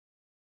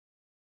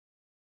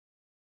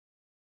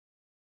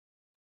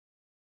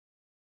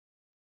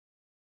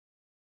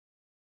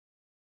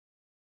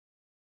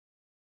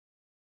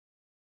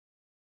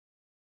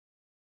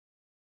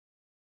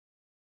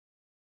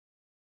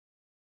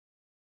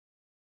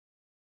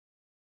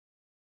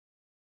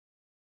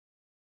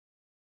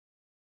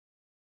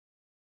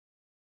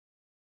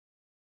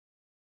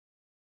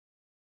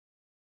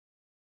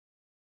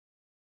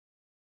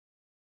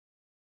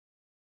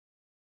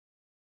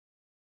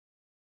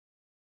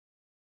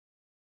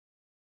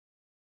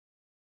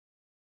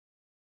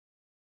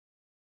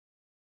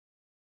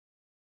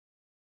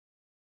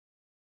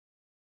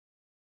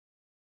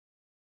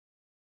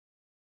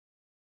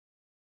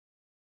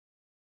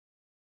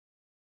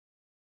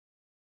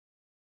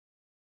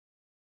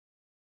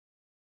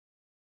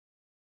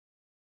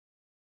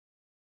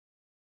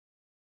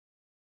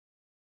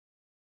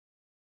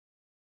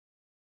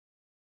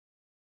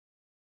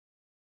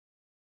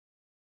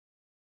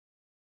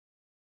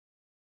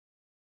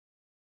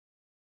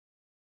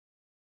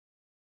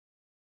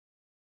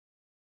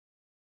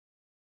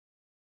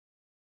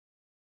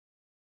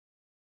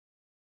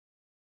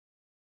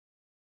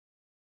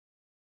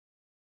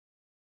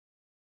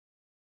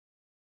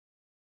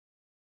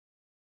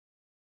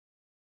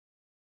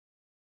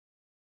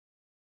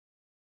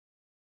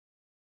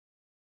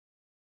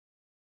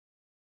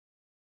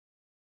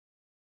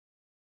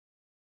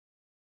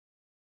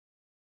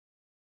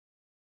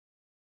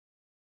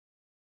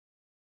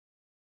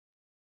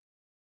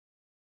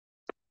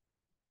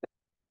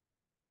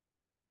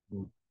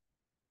Hello,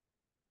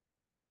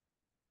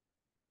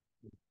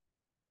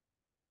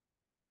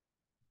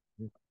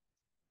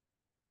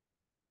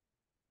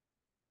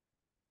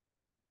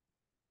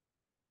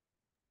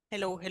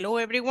 hello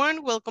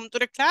everyone. Welcome to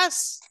the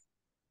class.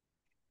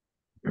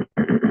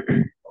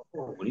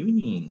 Oh, good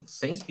evening.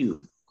 Thank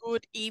you.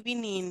 Good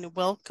evening.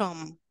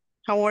 Welcome.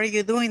 How are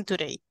you doing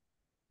today?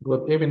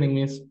 Good evening,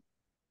 Miss.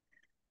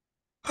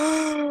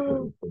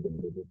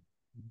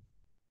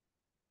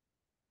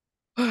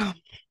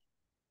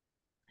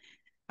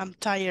 I'm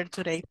tired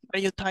today. Are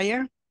you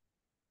tired?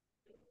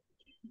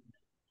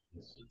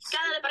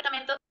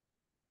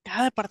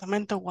 Cada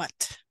departamento what?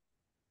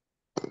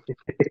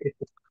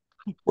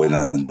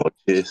 Buenas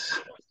noches.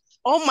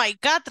 Oh my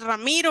God,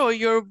 Ramiro,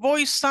 your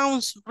voice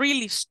sounds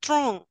really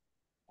strong.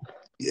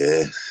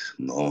 Yes,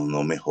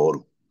 no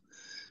mejoro.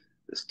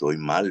 Estoy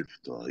mal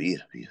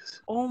todavía,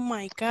 fíjese. Oh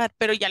my God,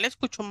 pero ya le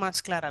escucho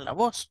más clara la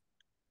voz.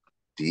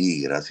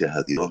 Sí, gracias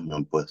a Dios me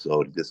han puesto,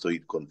 ahorita estoy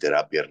con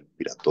terapia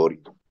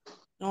respiratoria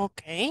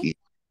Ok.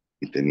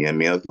 y tenía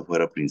miedo que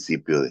fuera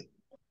principio de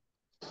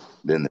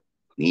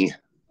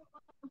neumonía.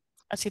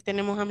 Así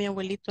tenemos a mi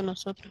abuelito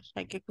nosotros.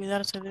 Hay que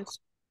cuidarse de eso.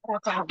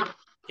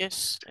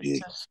 Yes, Sí,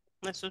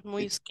 eso es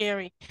muy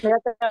scary.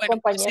 Gracias, Bueno, que se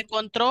compañero.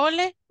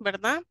 controle,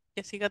 ¿verdad?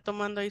 Que siga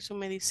tomando ahí su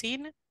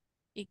medicina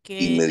y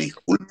y me que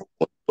disculpo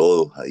con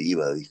todos, ahí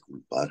va a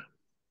disculpar.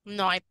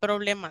 no hay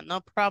problema,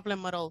 no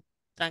problem at all.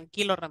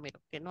 Tranquilo,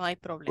 Ramiro, que no hay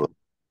problema.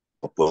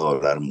 No puedo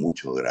hablar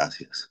mucho,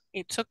 gracias.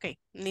 It's okay,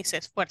 ni se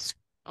esfuerce,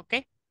 ¿ok?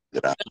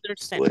 Gracias.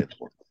 Understand.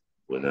 Bueno,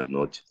 buenas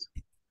noches.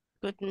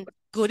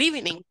 Good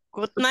evening,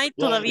 good night,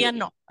 todavía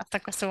no, hasta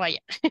que se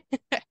vaya.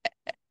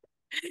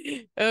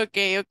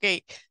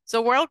 Okay.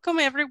 So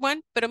welcome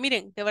everyone. Pero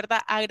miren, de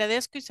verdad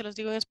agradezco y se los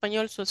digo en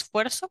español su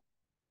esfuerzo.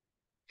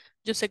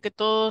 Yo sé que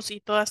todos y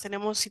todas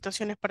tenemos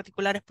situaciones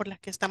particulares por las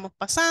que estamos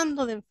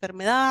pasando, de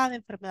enfermedad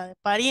de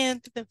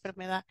parientes, de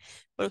enfermedad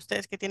por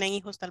ustedes que tienen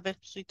hijos, tal vez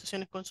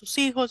situaciones con sus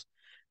hijos,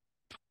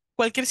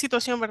 cualquier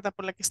situación, ¿verdad?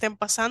 Por la que estén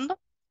pasando,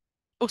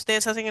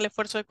 ustedes hacen el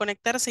esfuerzo de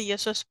conectarse y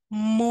eso es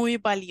muy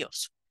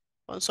valioso.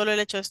 Con solo el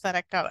hecho de estar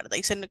acá, ¿verdad?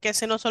 Y que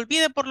se nos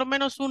olvide por lo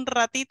menos un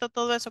ratito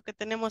todo eso que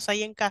tenemos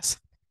ahí en casa.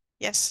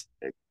 Yes.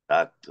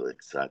 Exacto. Eso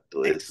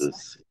Exacto.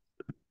 es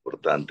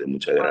importante.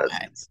 Muchas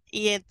gracias.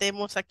 Y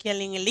estemos aquí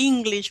en el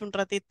English un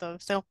ratito,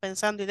 estemos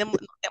pensando y nos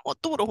demos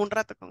duros un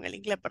rato con el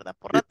inglés, ¿verdad?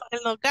 Por ratos él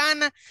nos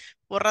gana,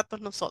 por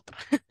ratos nosotros.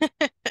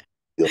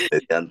 Dios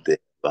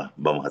mediante,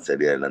 vamos a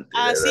salir adelante. Le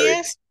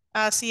agradezco.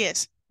 Así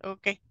es.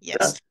 Ok, yes.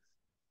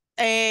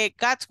 Gracias.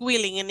 God's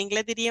willing, en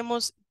inglés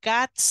diríamos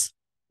God's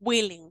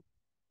willing,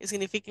 que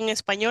significa en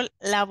español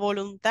la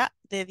voluntad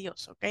de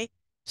Dios, ok?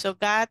 So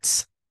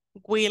God's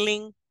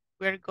willing,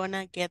 we're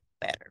gonna get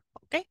better,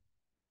 ok?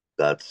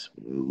 God's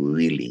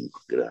willing.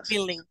 Gracias.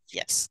 Willing,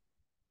 yes.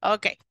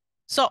 Okay,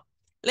 so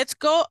let's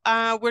go.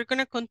 We're going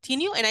to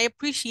continue, and I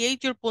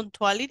appreciate your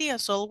punctuality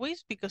as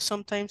always, because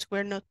sometimes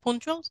we're not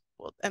punctual,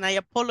 and I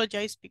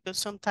apologize because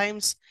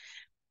sometimes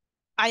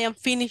I am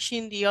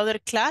finishing the other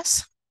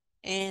class,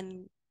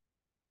 and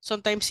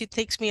sometimes it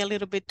takes me a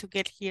little bit to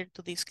get here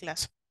to this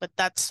class, but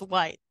that's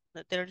why.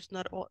 There is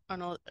not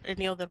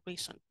any other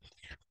reason.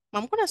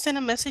 I'm going to send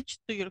a message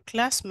to your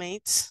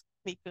classmates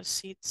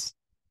because it's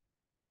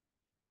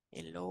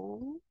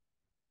hello.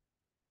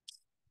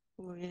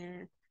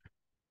 We're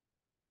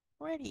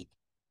ready.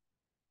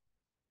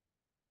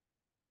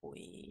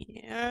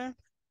 We are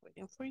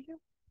waiting for you.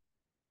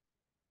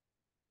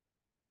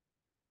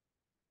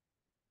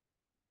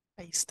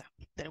 Ahí está.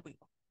 There we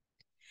go.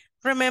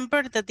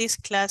 Remember that these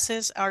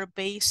classes are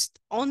based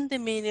on the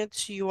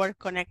minutes you are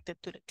connected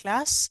to the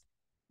class,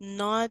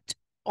 not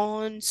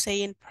on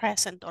saying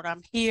present or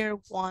I'm here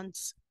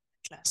once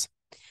class.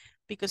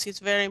 Because it's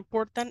very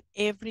important.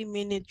 Every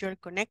minute you're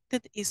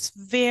connected is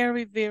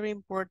very, very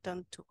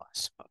important to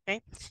us,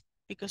 okay?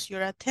 Because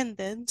your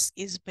attendance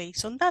is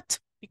based on that.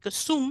 Because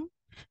Zoom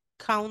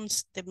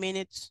counts the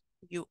minutes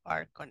you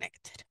are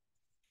connected.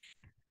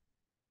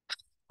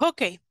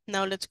 Okay,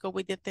 now let's go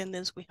with the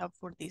attendance we have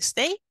for this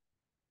day.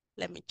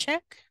 Let me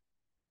check.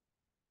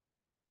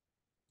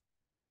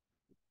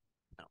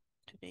 No,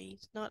 today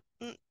is not.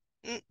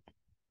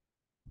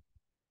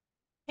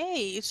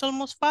 Hey, it's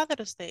almost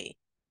Father's Day.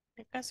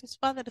 BECAS is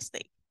Father's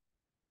Day.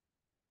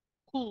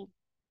 Cool.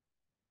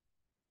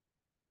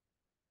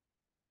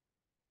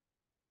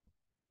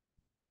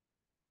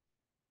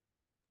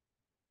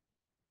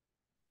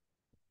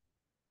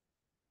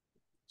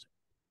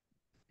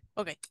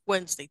 Okay,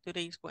 Wednesday.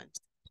 Today is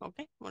Wednesday.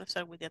 Okay, I'm going to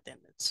start with the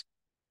attendance.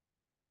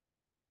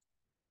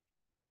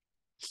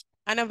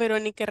 Ana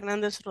Verónica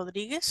Hernández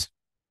Rodríguez.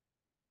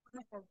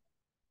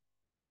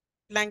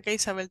 Blanca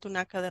Isabel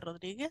Tunaca de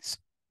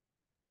Rodríguez.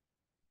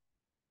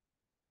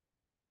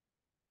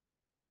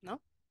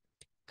 ¿No?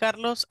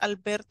 Carlos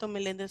Alberto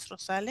Meléndez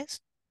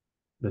Rosales.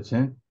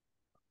 Present.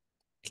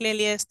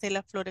 Clelia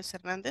Estela Flores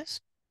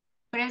Hernández.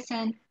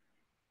 Present.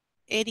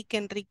 Eric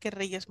Enrique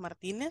Reyes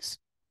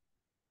Martínez.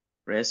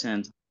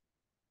 Present.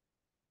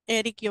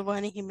 Eric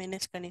Giovanni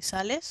Jiménez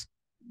Canizales.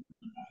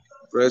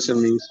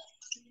 Present, Miss.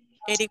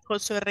 Eric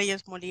Josué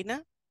Reyes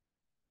Molina.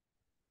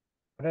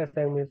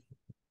 Present, Miss.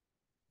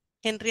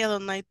 Henry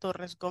Adonai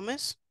Torres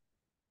Gómez.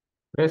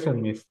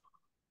 Present, Miss.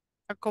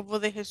 Jacobo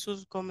de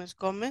Jesús Gómez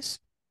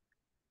Gómez.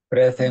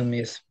 Present,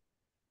 Miss.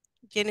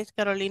 Jenis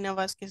Carolina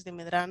Vázquez de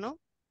Medrano.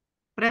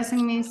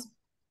 Present, Miss.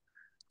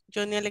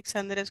 Johnny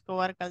Alexander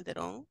Escobar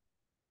Calderón.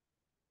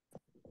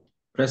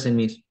 Present,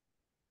 Miss.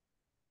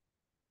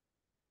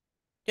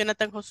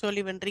 Jonathan José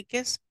Oliva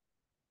Enríquez.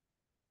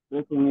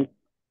 Present, Miss.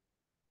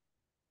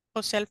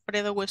 José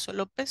Alfredo Hueso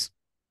López.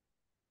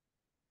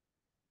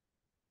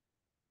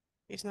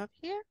 He's not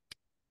here.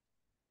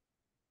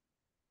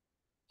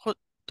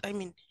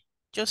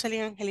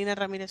 Jocelyn Angelina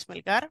Ramírez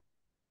Melgar.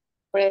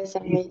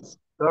 Present, Miss.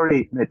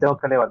 Sorry, me tengo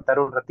que levantar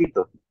un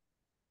ratito.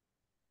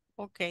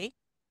 Ok.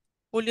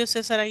 Julio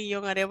César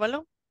Aguillón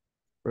Arévalo.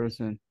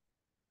 Present.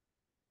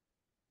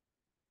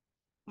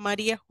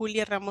 María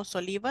Julia Ramos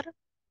Olívar.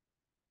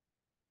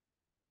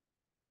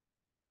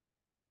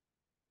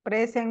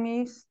 Present,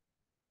 Miss.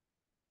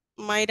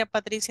 Mayra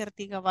Patricia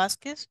Artiga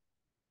Vázquez.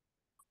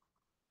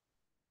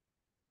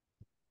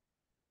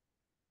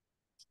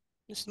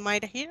 ¿Es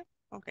Mayra here?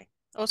 Ok.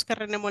 Oscar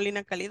René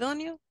Molina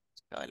Calidonio.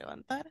 Se acaba de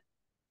levantar.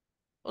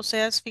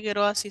 Oseas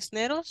Figueroa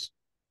Cisneros.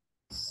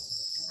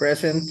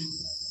 Present.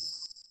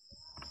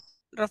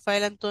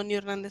 Rafael Antonio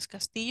Hernández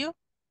Castillo.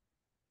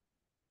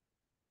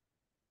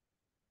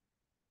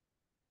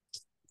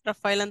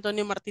 Rafael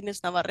Antonio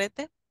Martínez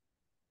Navarrete.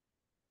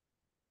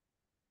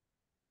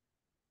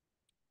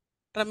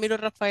 Ramiro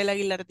Rafael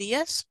Aguilar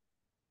Díaz.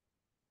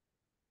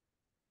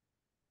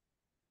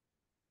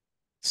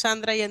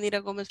 Sandra Yanira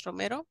Gómez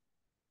Romero.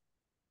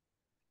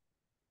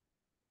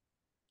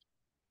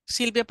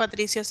 Silvia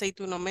Patricia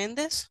Aceituno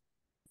Méndez.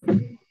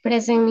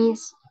 Present,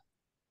 Miss.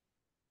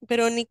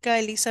 Verónica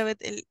Elizabeth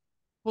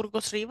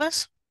Burgos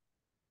Rivas.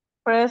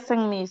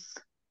 Present, Miss.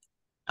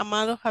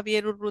 Amado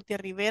Javier Urrutia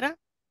Rivera.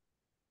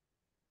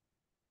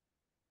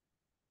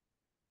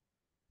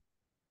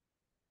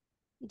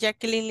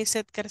 Jacqueline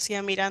Lisette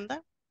García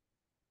Miranda.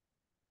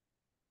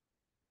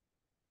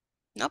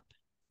 Nope.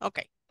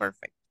 Okay,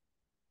 perfect.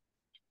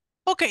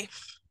 Okay,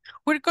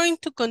 we're going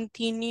to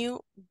continue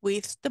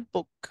with the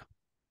book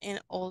and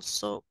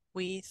also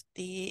with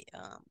the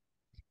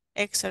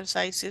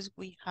exercises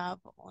we have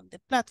on the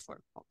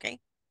platform, okay?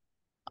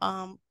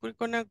 We're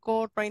gonna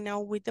go right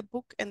now with the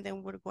book and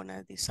then we're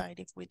gonna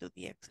decide if we do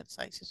the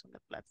exercises on the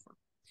platform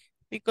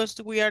because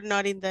we are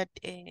not in that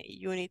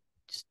unit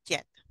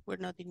yet. We're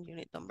not in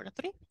unit number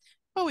 3,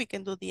 but we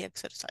can do the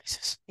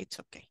exercises. It's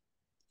okay.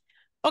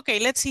 Okay,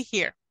 let's see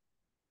here.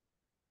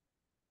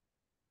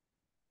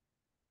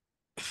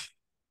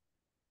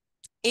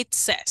 It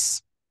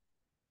says,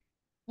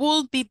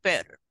 will be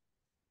better.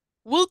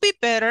 Will be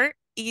better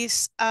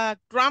is a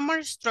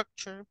grammar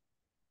structure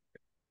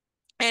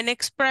and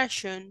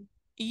expression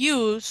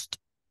used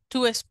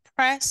to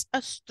express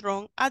a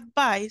strong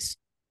advice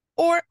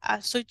or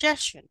a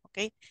suggestion,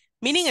 okay?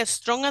 Meaning a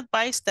strong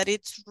advice that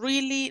it's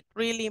really,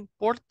 really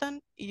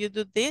important you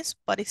do this,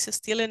 but it's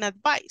still an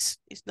advice.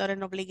 It's not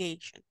an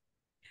obligation.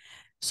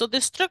 So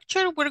the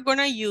structure we're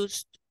gonna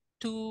use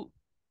to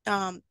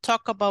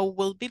talk about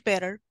will be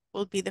better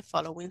will be the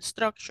following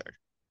structure.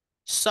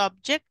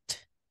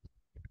 Subject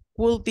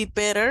will be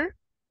better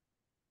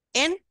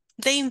and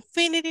the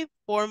infinitive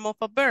form of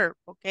a verb,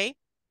 okay?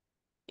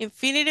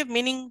 Infinitive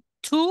meaning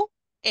to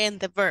and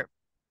the verb.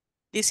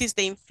 This is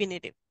the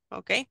infinitive,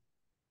 okay?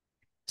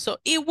 So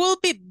it will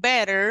be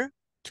better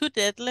to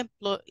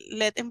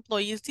let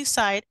employees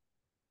decide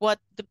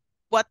what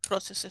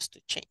processes to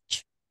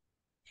change.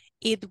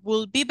 It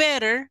will be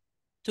better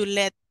to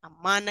let a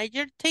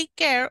manager take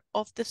care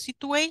of the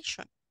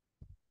situation.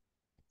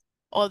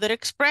 Other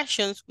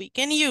expressions we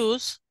can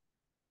use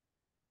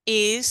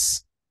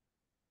is,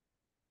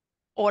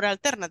 or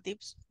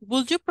alternatives,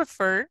 would you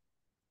prefer?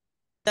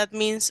 That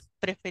means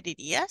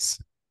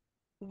preferirías.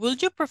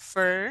 Would you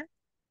prefer?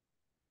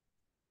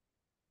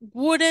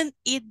 Wouldn't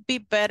it be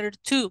better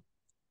too?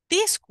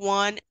 This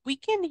one, we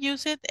can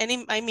use it, and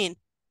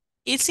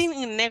it's in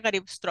a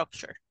negative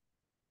structure.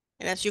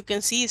 And as you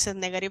can see, it's a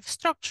negative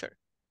structure.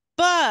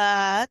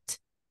 But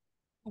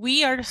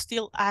we are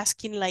still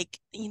asking like,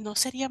 ¿y no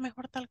sería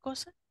mejor tal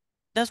cosa?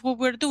 That's what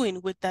we're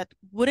doing with that.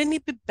 Wouldn't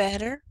it be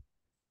better?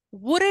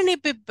 Wouldn't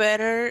it be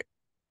better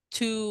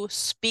to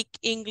speak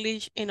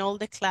English in all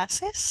the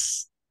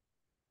classes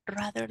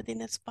rather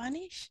than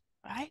Spanish,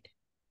 right?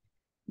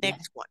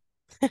 Next one.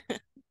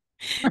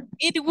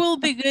 It will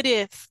be good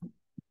if.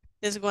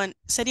 This one.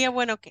 Sería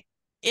bueno que.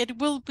 It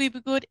will be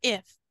good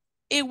if.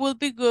 It will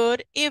be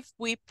good if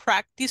we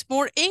practice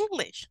more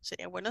English.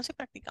 Sería bueno si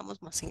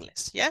practicamos más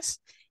inglés. Yes.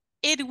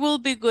 It will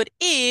be good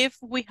if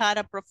we had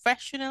a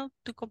professional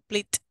to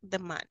complete the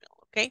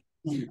manual. Okay.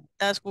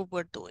 That's what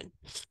we're doing.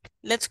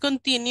 Let's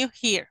continue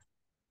here.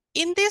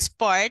 In this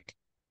part,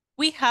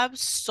 we have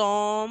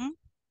some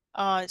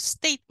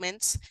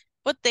statements,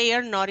 but they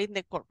are not in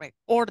the correct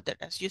order,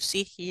 as you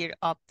see here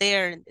up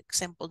there in the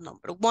example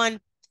number 1.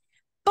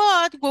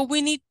 But what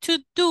we need to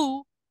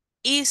do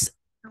is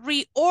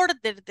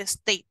reorder the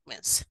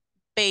statements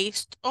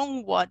based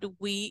on what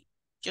we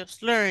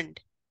just learned.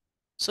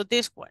 So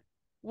this one,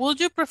 Would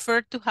you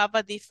prefer to have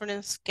a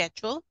different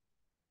schedule?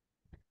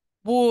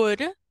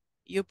 Would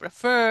you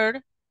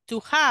prefer to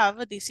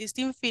have, this is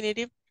the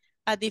infinitive,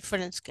 a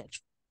different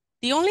schedule?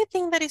 The only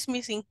thing that is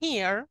missing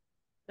here,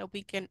 that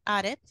we can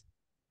add it,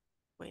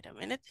 wait a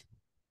minute,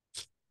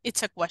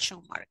 it's a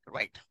question mark,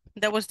 right?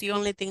 That was the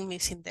only thing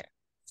missing there.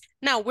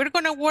 Now we're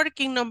gonna work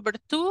in number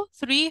 2,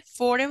 3,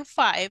 4, and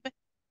 5,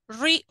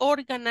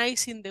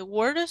 reorganizing the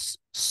words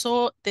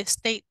so the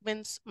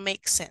statements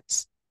make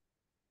sense.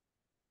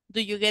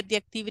 Do you get the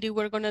activity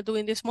we're gonna do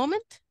in this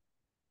moment?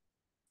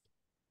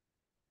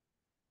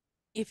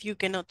 If you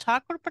cannot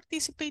talk or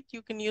participate,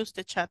 you can use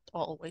the chat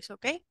always,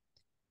 okay?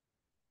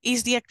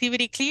 Is the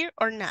activity clear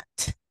or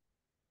not?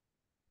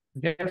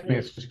 Yes,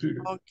 Miss.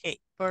 Okay,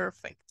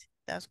 perfect.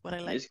 That's what I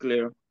like. It's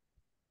clear.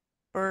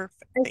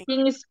 Perfect. I Thank think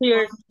you. it's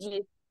clear,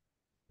 Miss.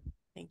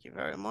 Thank you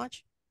very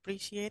much.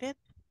 Appreciate it.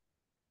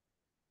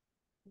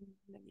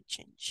 Let me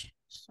change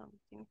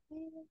something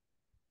here.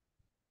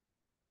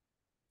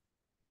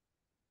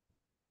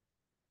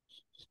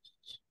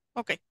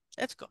 Okay,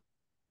 let's go.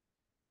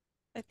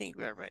 I think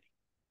we are ready.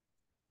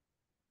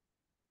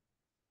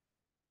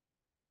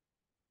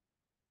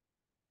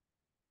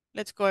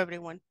 Let's go,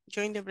 everyone.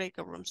 Join the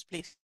breakout rooms,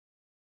 please.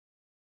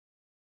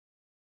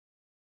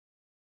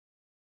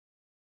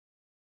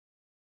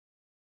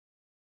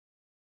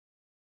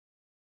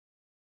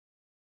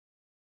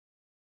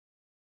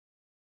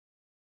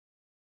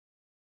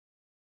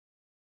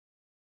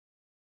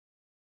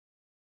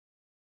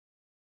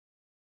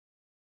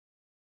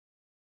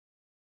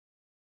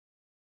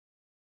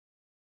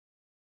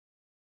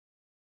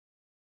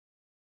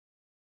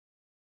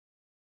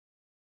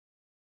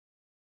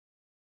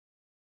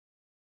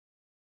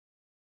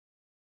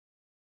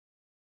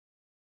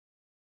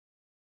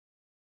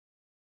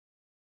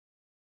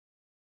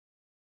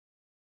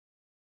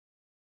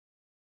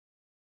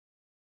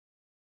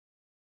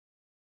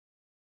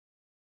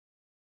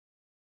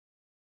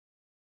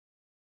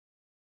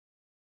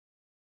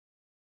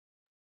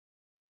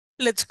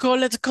 Let's go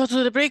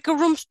to the breakout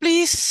rooms,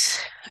 please.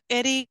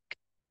 Eric,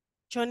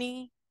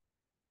 Johnny,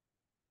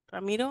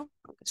 Ramiro,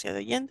 aunque sea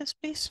de oyentes,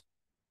 please.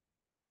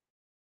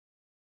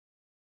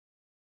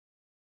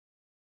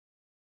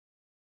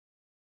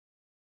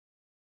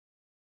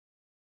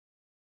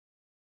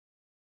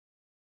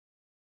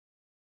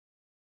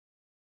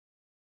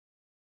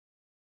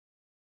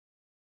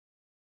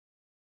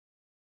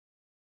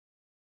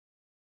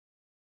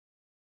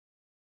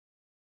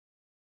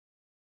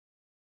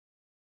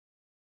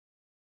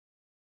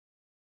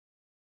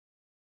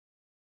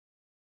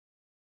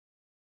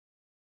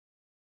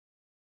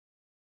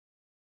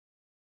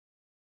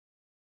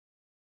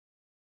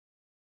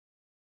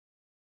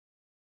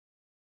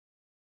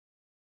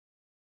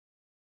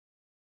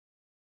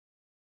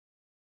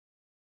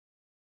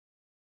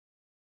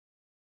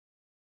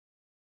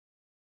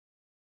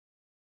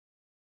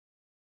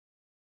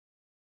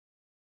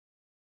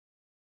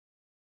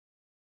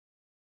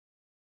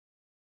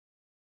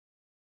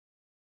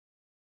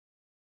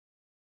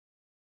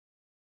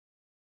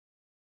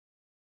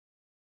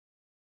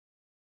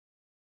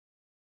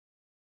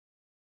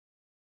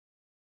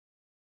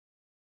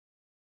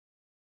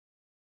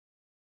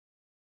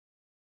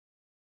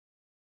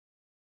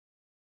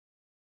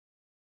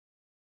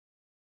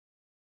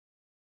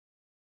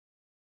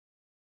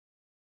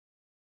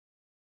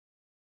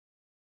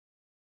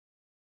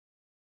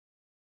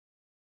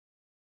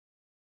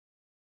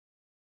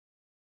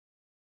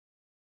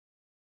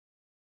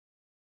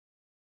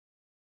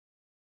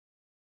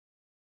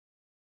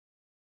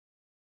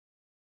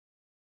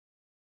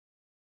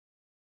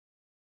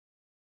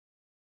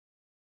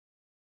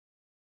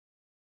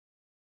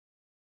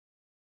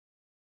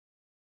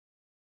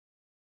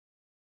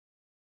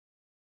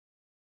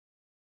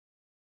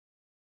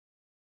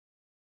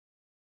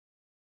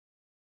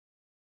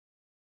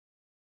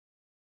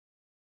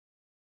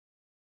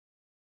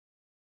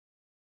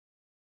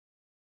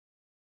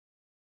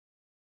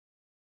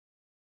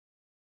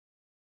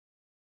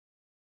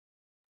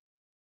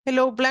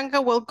 Hello,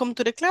 Blanca, welcome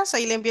to the class.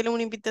 Ahí le envié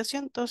una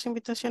invitación, dos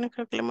invitaciones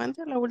creo que le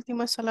mandé. La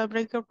última es a la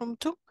breakout room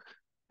 2,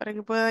 para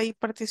que pueda ahí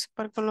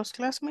participar con los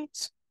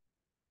classmates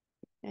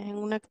en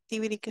una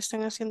activity que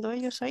están haciendo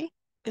ellos ahí,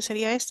 que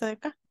sería esta de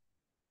acá.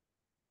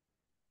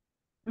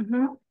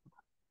 Ujú.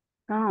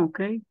 Ah,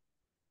 ok.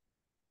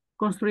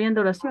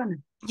 Construyendo oraciones.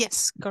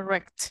 Yes,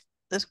 correct.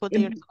 That's what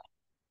they're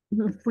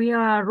Em, Fui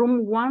a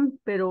room one,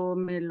 pero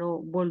me lo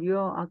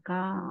volvió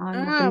acá a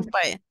la principal.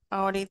 vaya,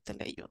 ahorita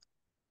le ayudo.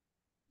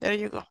 There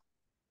you go.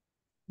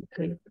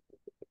 Okay.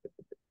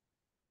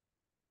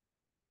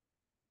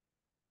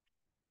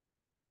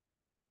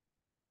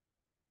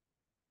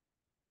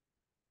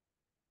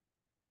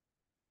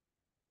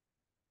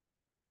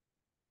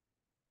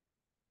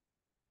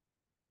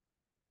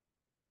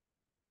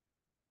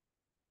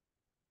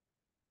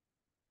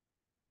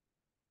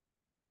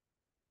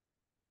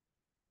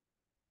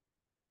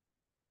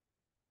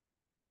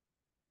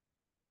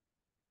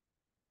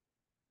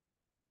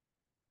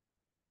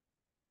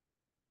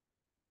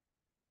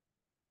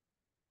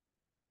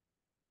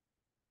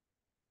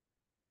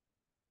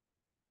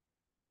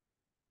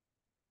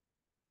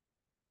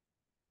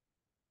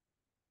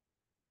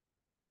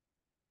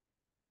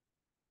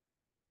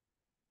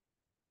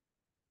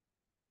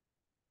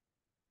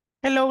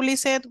 Hello,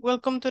 Lizette.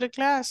 Welcome to the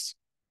class.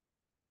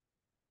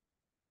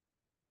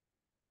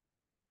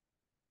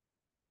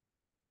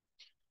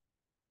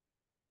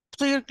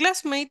 So your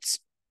classmates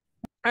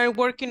are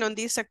working on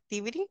this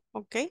activity,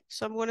 okay?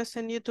 So I'm going to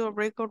send you to a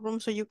breakout room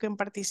so you can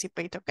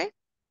participate, okay?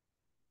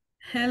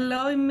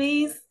 Hello,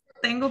 Miss.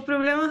 Tengo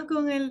problemas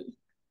con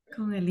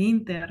el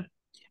Inter.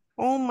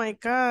 Oh my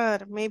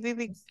God,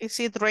 maybe is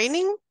it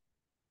raining?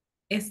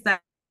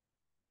 Está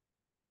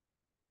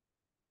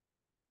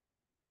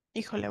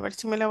Híjole, a ver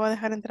si me la va a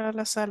dejar entrar a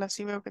la sala.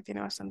 Sí veo que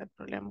tiene bastante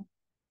problema.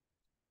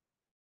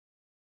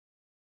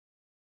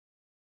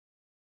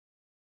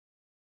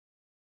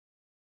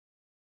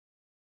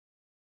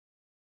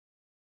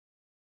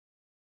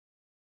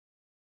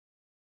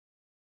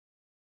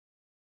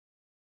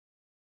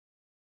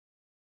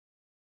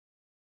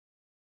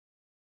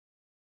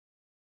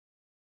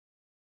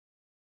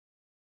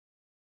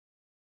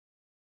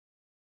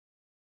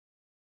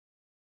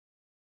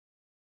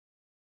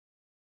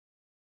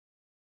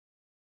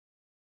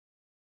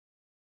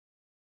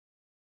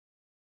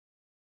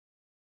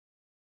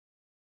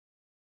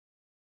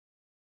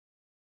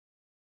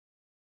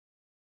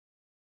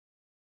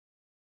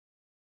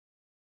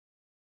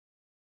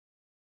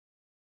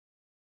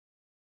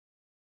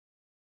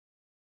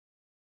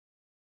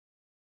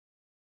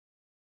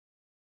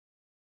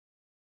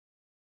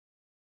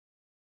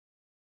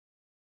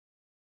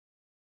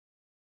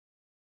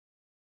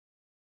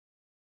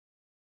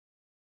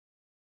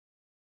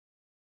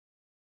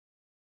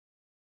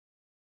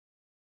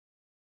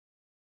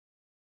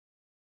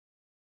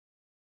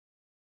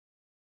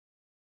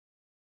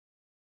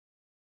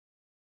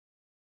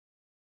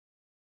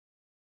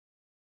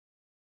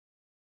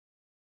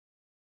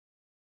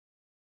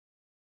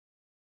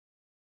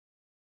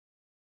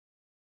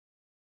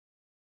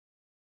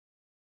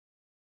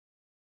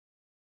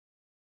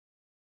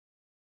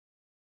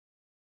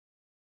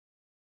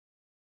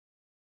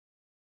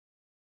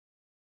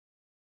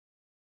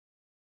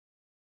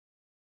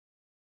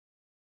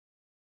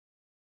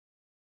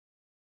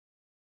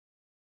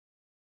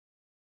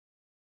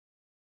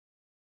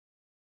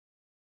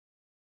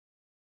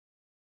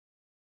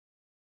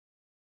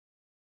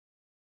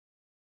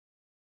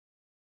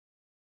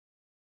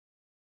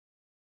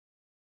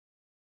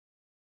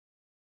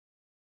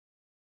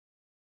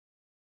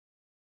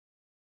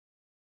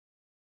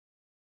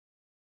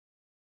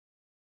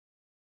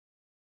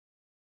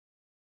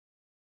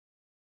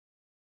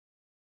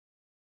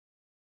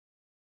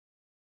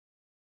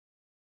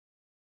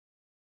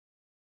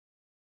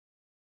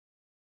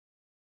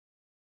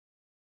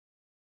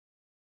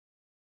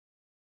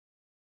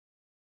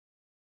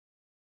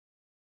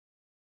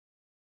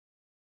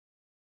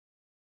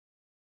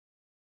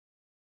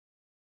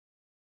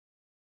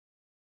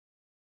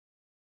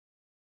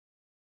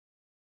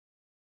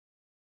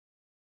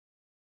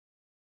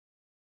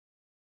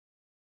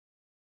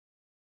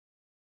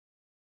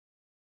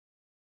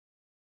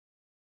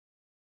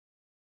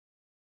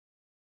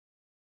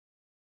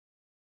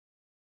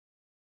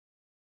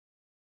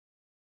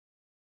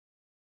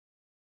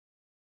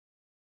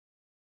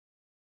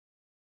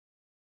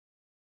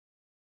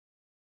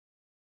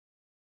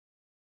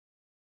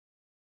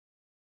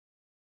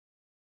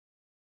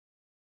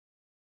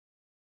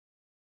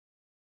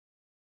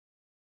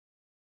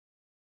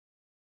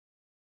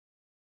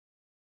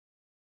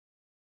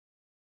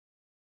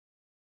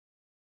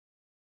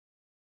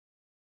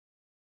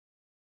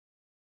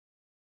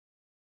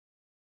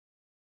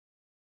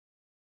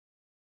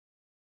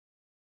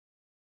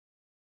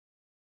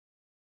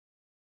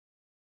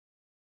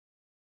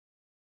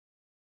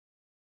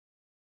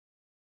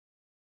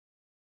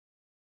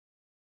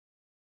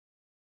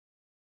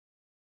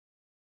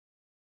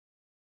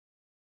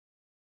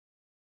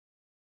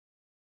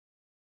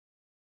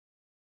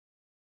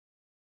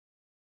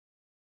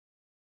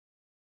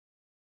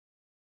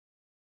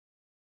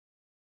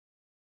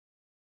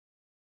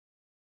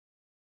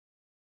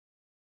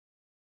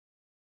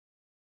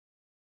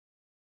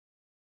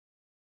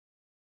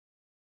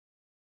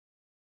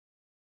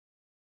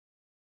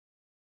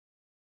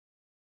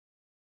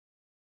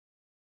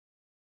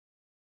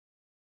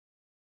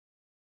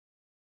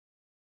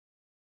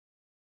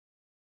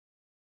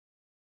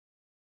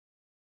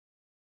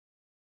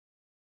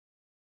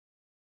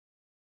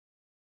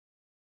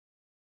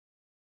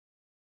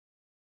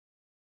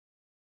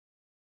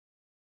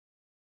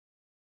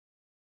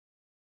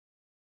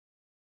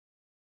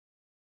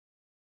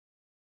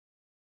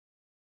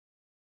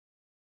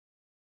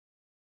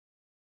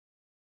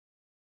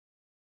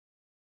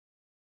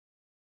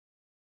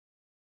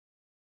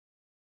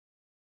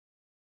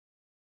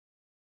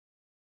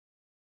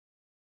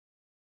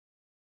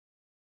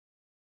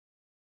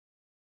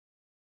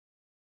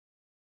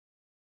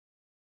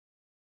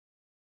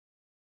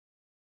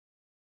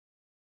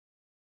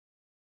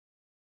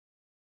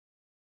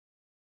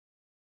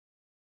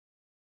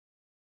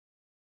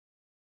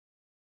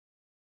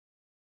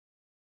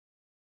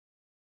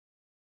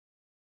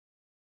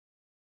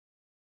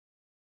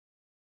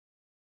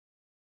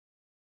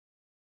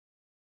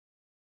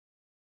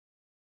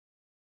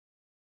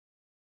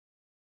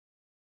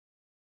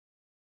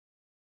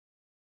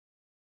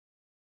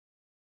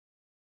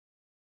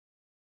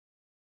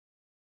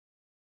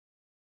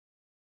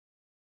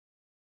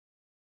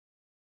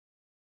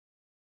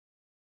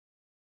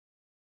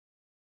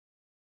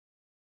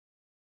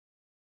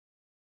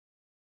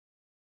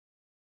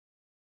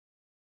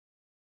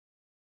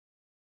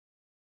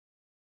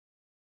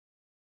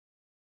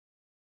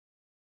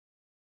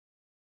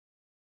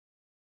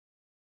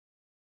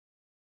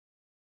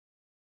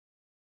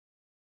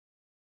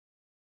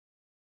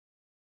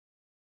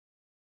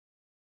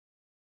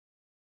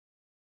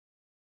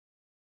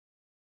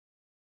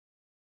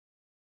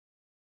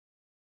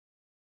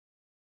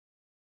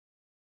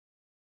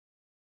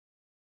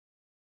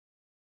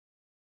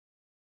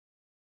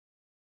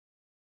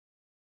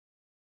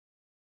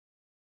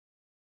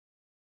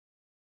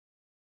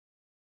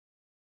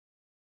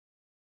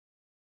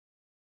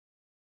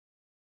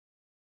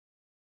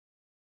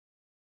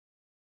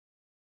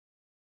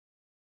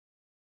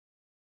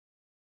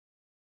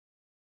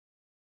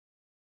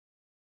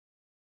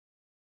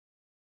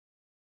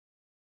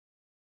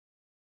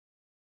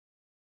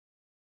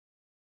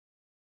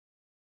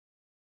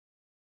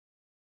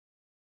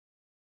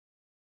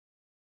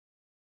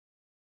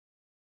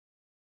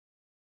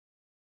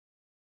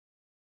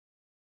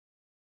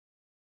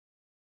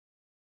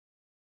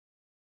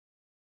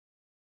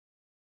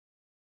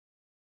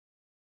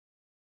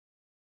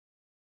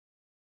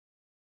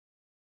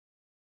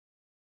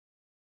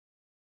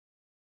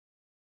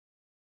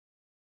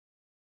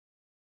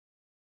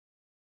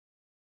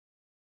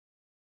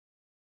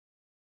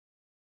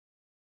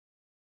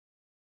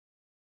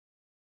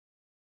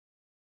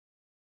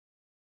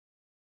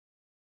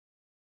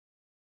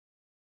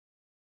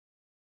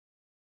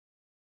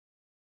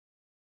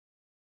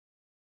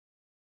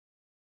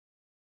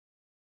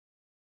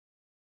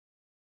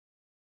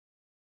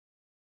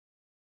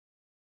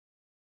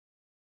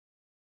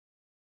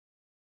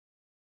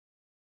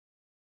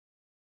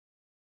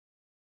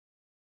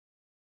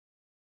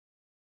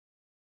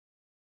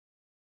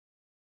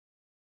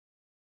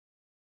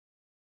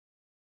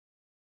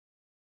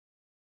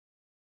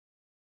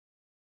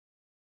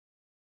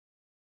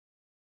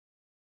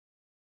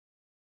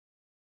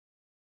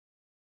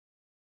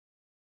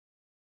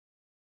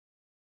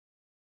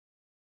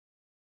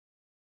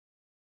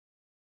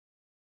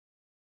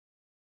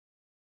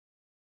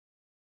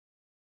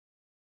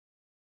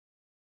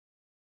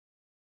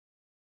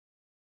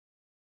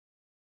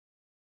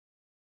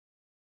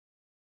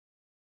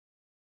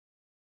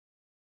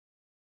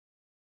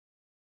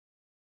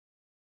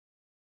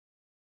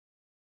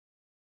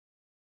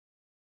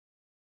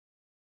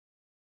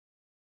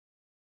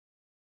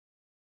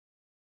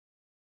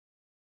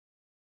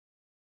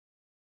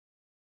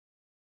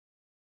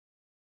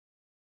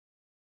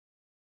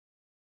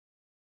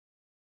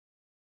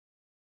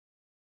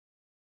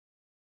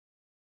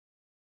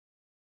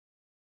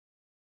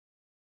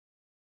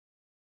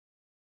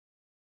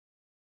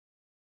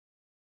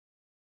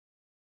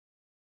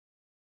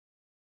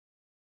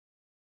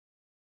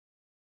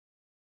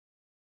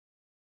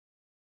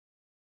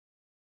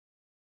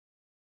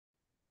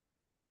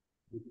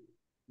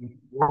 It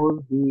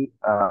would be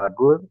a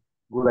good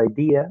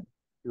idea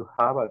to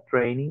have a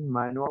training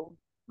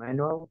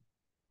manual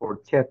for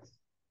chefs.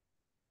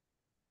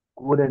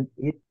 Wouldn't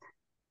it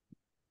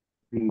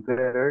be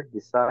better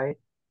decide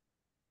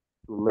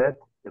to let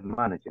the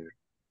manager?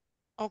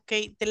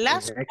 Okay, the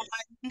last Next.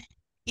 one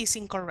is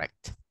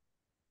incorrect.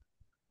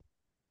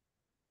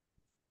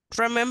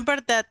 Remember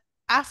that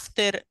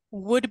after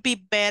would be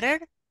better,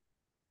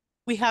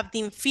 we have the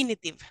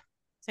infinitive.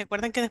 ¿Se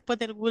acuerdan que después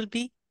del would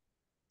be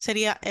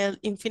sería el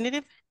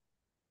infinitive?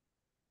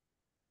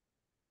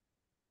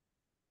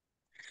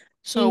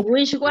 So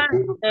Which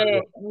one,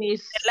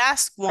 Miss the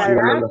last one,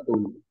 Carla?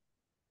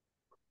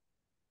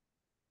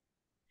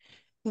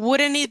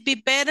 wouldn't it be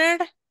better?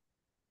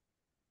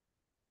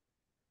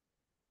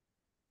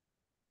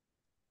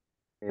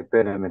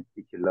 Espérame,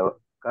 teacher,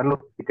 Carlos,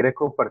 si querés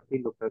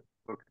compartirlo,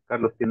 porque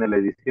Carlos tiene la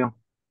edición.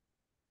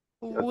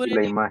 Yo aquí Wouldn't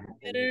la it be imagen.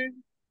 better?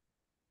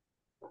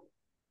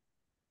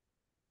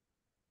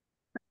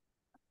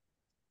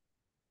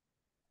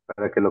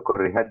 Para que lo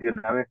corrijas de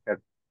una vez,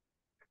 Carlos.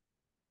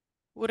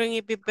 Wouldn't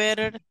it be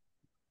better?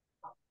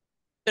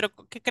 Pero,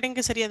 ¿qué creen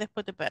que sería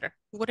después de better?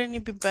 Wouldn't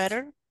it be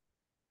better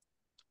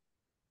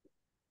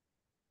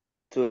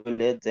To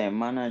let the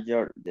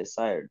manager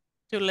decide.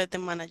 to let the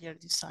manager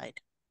decide?